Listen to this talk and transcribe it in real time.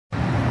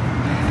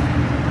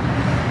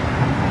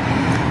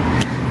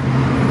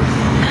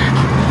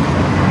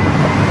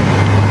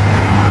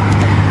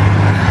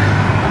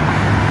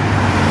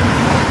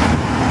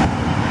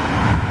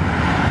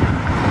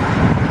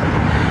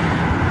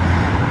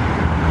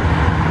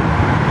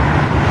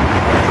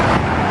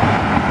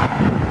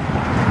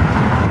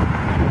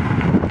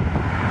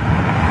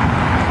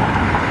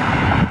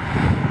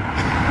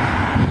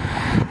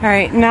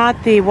Alright,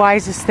 not the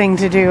wisest thing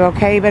to do,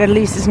 okay? But at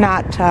least it's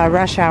not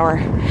rush hour.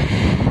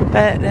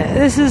 But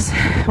this is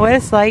what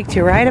it's like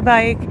to ride a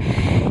bike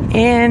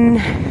in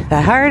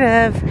the heart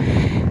of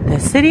the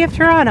city of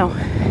Toronto.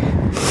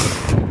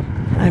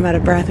 I'm out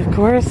of breath, of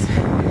course.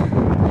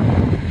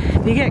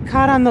 If you get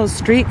caught on those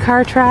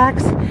streetcar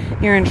tracks,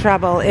 you're in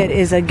trouble. It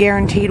is a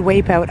guaranteed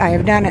wipeout. I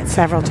have done it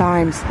several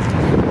times.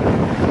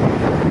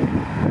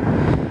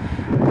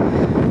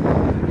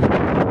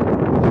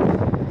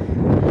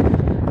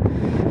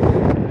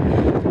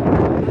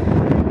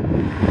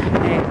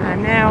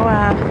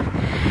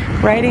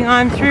 Riding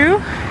on through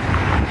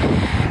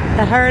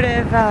the heart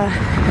of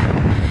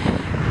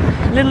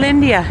Little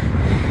India.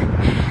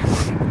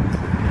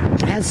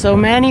 It has so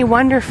many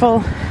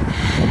wonderful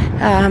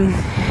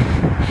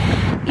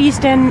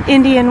East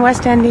Indian,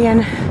 West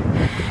Indian,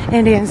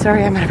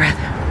 sorry, I'm out of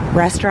breath,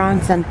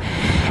 restaurants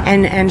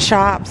and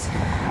shops.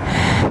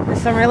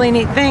 There's some really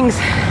neat things.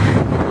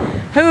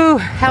 Who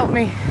help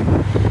me?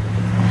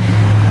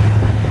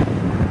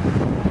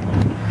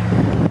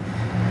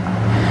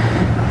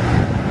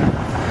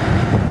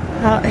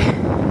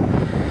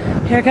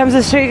 Here comes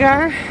the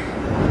streetcar.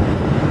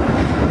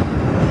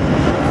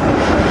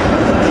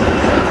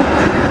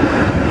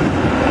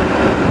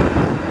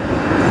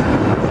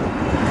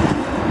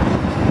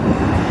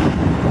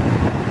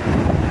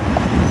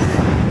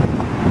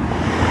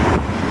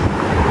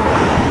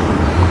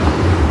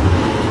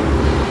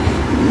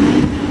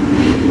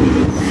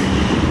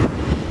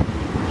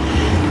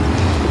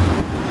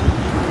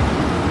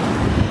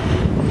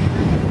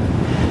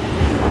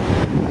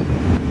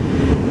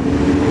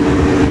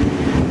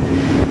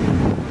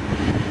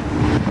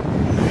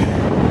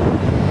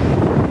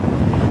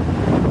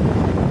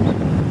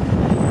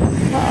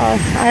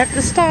 I have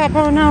to stop,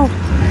 oh no.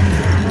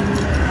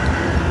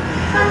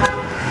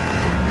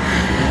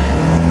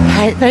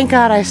 Thank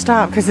God I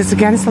stopped because it's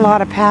against the law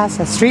to pass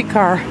a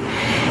streetcar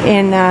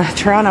in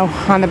Toronto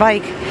on the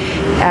bike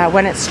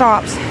when it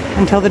stops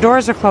until the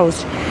doors are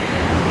closed.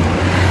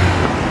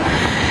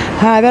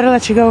 I better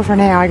let you go for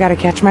now. I gotta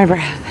catch my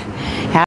breath.